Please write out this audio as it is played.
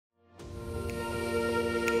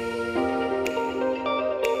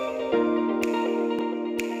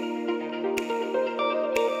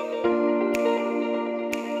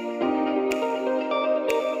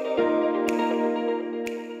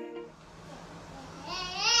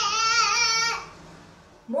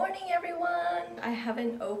Morning everyone! I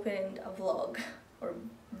haven't opened a vlog or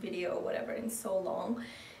video or whatever in so long,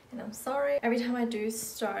 and I'm sorry. Every time I do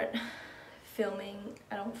start filming,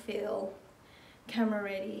 I don't feel camera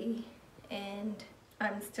ready and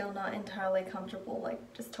I'm still not entirely comfortable like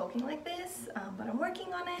just talking like this, but I'm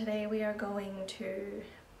working on it. Today we are going to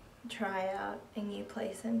try out a new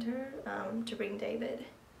play center to bring David,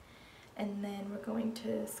 and then we're going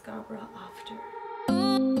to Scarborough after.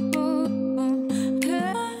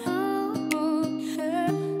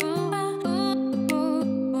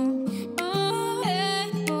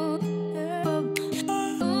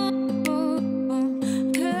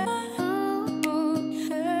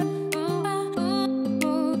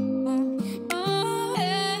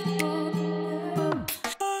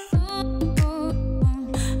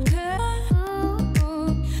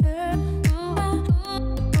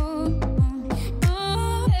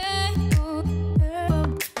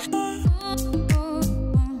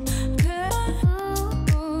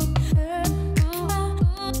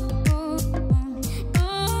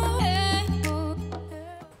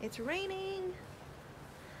 It's raining.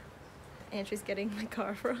 Andrew's getting my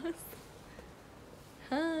car for us.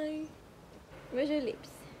 Hi. Where's your lips?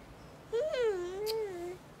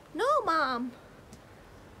 No, Mom.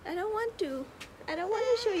 I don't want to. I don't want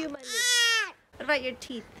to show you my lips. What about your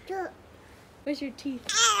teeth? Where's your teeth?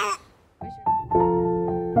 Where's your...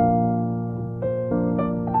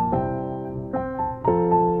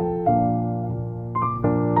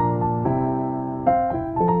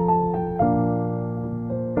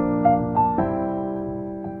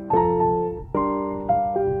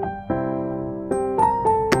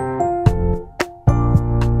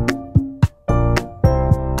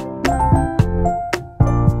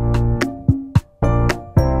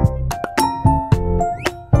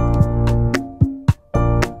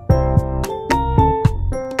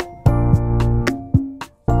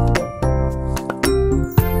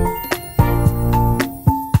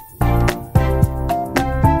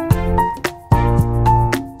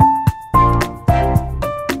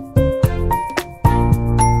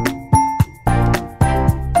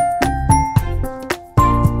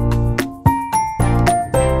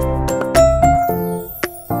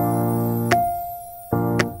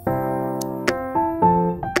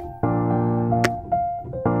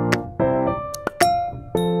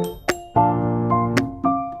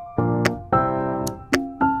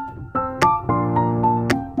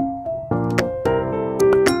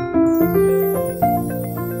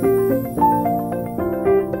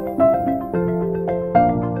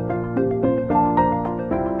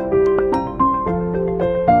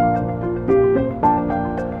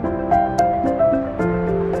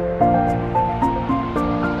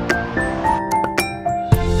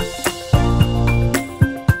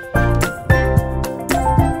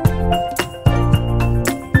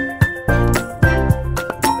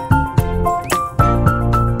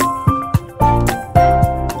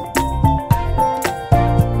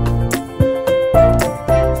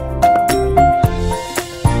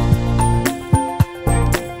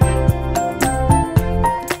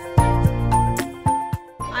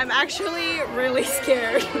 Actually really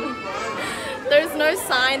scared. There's no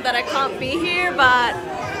sign that I can't be here, but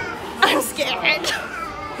I'm scared.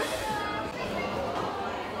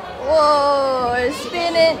 Whoa,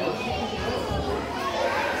 spin it.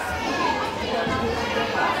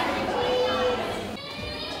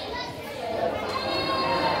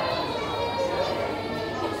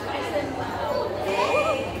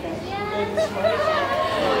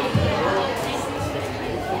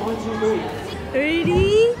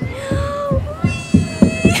 Ready?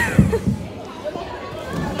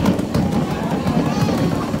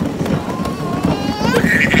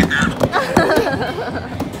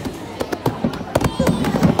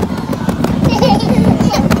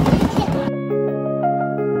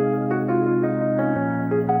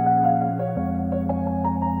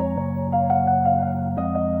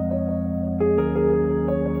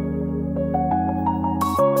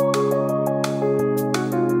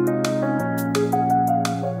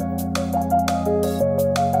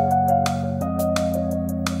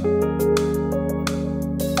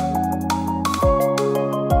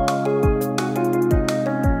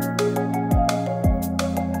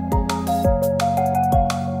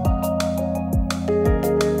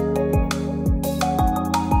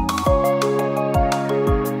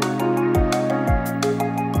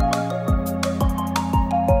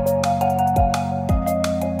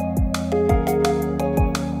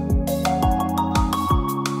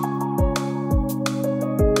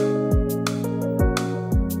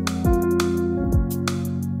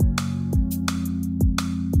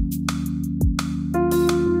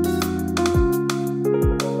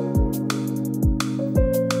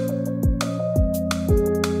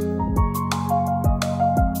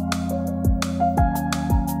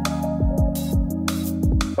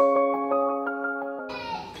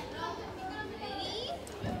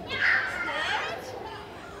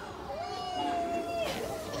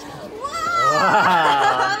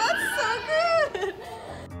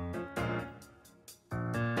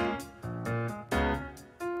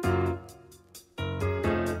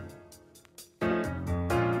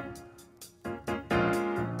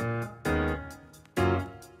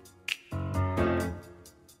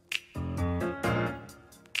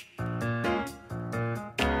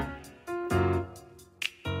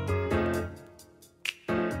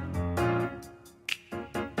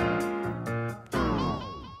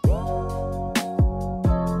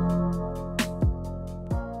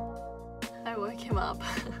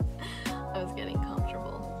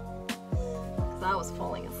 was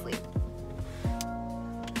falling asleep.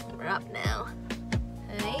 We're up now.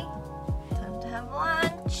 Hey, time to have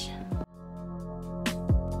lunch.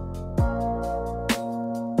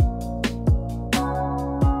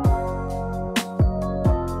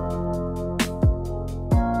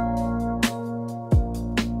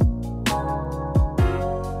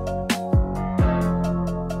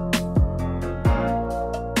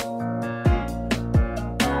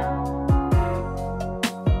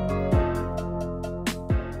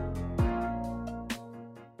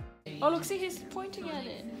 Oh look, see, he's pointing at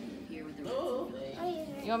it. You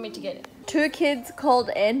want me to get it? 2 kids called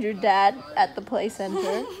Andrew Dad at the play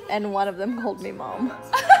center, and one of them called me Mom.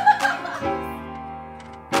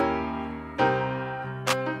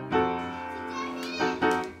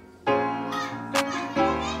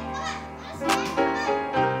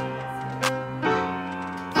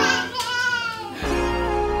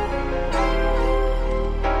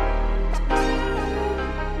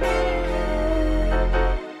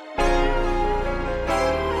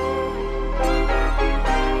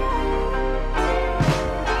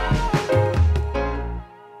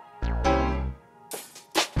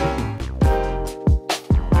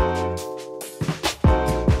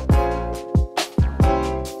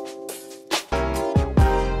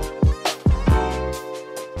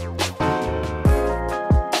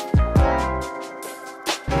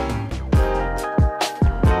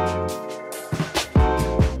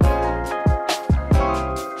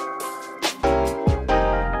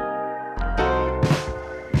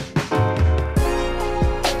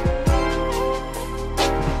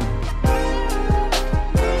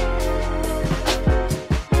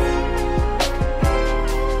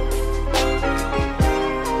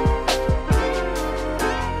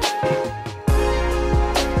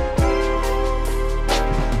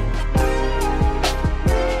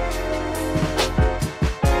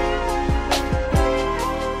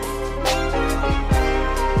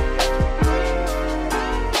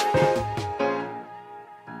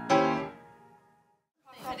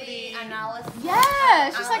 Yeah,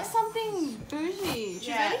 she's like something bougie. She's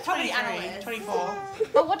Yeah, only property 23. analyst. 24.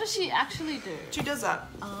 But what does she actually do? She does that.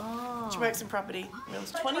 Oh. She works in property. It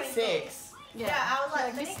was 26. Yeah, I was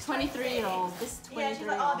like, this 23-year-old, this yeah, she's 23-year-old.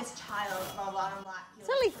 like, oh, this child, blah, blah, and I'm like, It's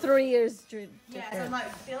only 3 years different. yeah, so I'm like, I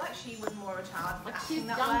feel like she was more of a child. She's acting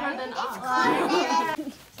that younger way. than us.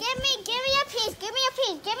 Give me a piece. Give me a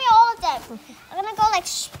piece. Give me all of them. I'm gonna go like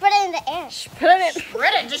spread it in the air. Spread it.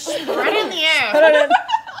 Spread it, just spread it in the air.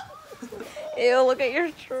 Ew, look at your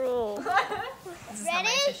drool. Ready?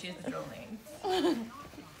 She has the drooling.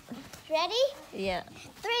 Ready? Yeah.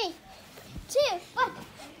 3, 2, 1.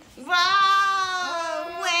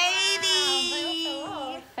 Wow!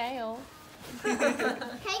 Wavy! Fail. Okay,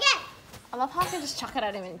 again. I love how I can just chuck it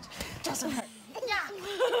at him and it doesn't hurt.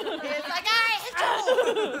 It's like, alright, it's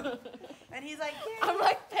cool. And he's like, yeah. I'm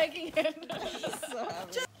like pegging him. I'm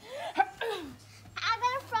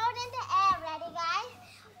gonna throw it in the air.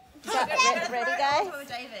 Ready, guys? Ready, guys? All on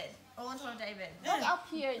David. All on top of David. Look up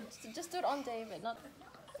here. Just do it on David, not.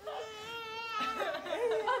 Give me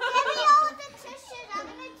all the tissues. I'm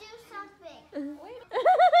gonna do something.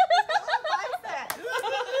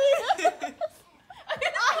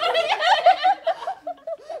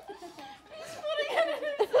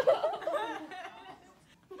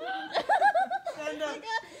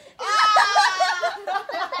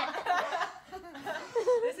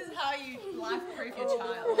 This is how you life-proof your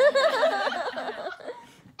child.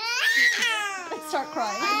 Start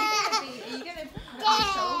crying. Are you gonna put on your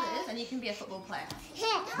shoulders and you can be a football player?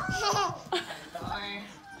 No.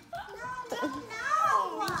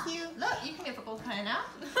 Look, you can be a football player now.